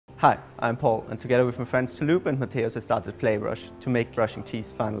Hi, I'm Paul, and together with my friends Toulouse and Matthias I started Playbrush to make brushing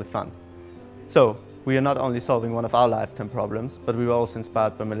teeth finally fun. So, we are not only solving one of our lifetime problems, but we were also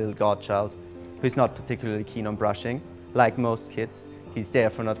inspired by my little godchild, who is not particularly keen on brushing. Like most kids, he's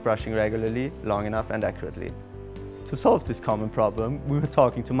therefore not brushing regularly, long enough and accurately. To solve this common problem, we were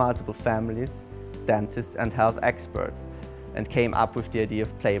talking to multiple families, dentists and health experts, and came up with the idea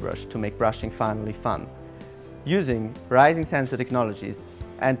of Playbrush to make brushing finally fun. Using rising sensor technologies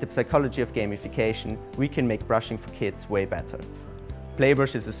and the psychology of gamification, we can make brushing for kids way better.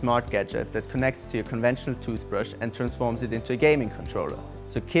 Playbrush is a smart gadget that connects to your conventional toothbrush and transforms it into a gaming controller,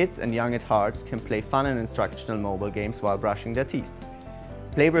 so kids and young at heart can play fun and instructional mobile games while brushing their teeth.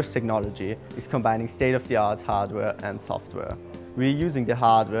 Playbrush technology is combining state-of-the-art hardware and software. We are using the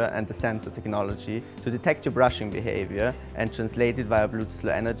hardware and the sensor technology to detect your brushing behavior and translate it via Bluetooth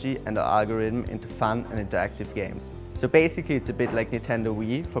Low Energy and our algorithm into fun and interactive games. So basically it's a bit like Nintendo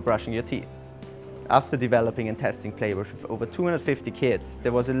Wii for brushing your teeth. After developing and testing Playbrush with over 250 kids,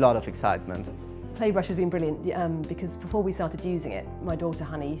 there was a lot of excitement. Playbrush has been brilliant because before we started using it, my daughter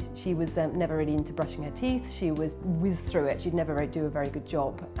Honey, she was never really into brushing her teeth. She was whizzed through it. She'd never do a very good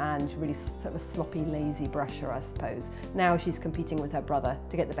job and really sort of a sloppy, lazy brusher, I suppose. Now she's competing with her brother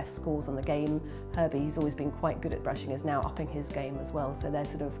to get the best scores on the game. Herbie, he's always been quite good at brushing, is now upping his game as well. So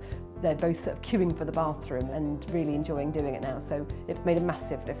they're both sort of queuing for the bathroom and really enjoying doing it now. So it made a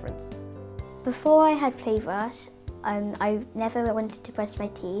massive difference. Before I had Playbrush, I never wanted to brush my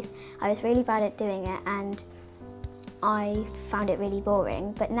teeth. I was really bad at doing it and I found it really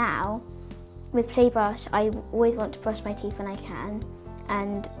boring. But now, with Playbrush, I always want to brush my teeth when I can,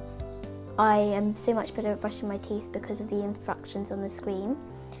 and I am so much better at brushing my teeth because of the instructions on the screen,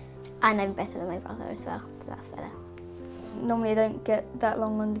 and I'm better than my brother as well, so that's better. Normally I don't get that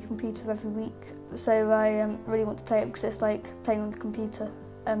long on the computer every week, so I really want to play it because it's like playing on the computer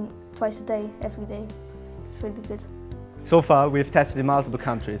twice a day, every day. It's really good. So far, we have tested in multiple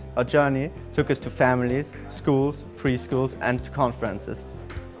countries. Our journey took us to families, schools, preschools and to conferences.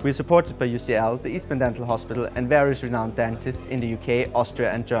 We are supported by UCL, the Eastman Dental Hospital and various renowned dentists in the UK,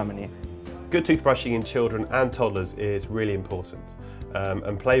 Austria and Germany. Good toothbrushing in children and toddlers is really important.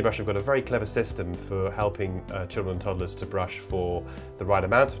 And Playbrush have got a very clever system for helping children and toddlers to brush for the right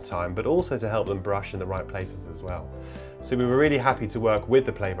amount of time, but also to help them brush in the right places as well. So we were really happy to work with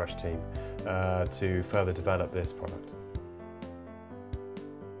the Playbrush team to further develop this product.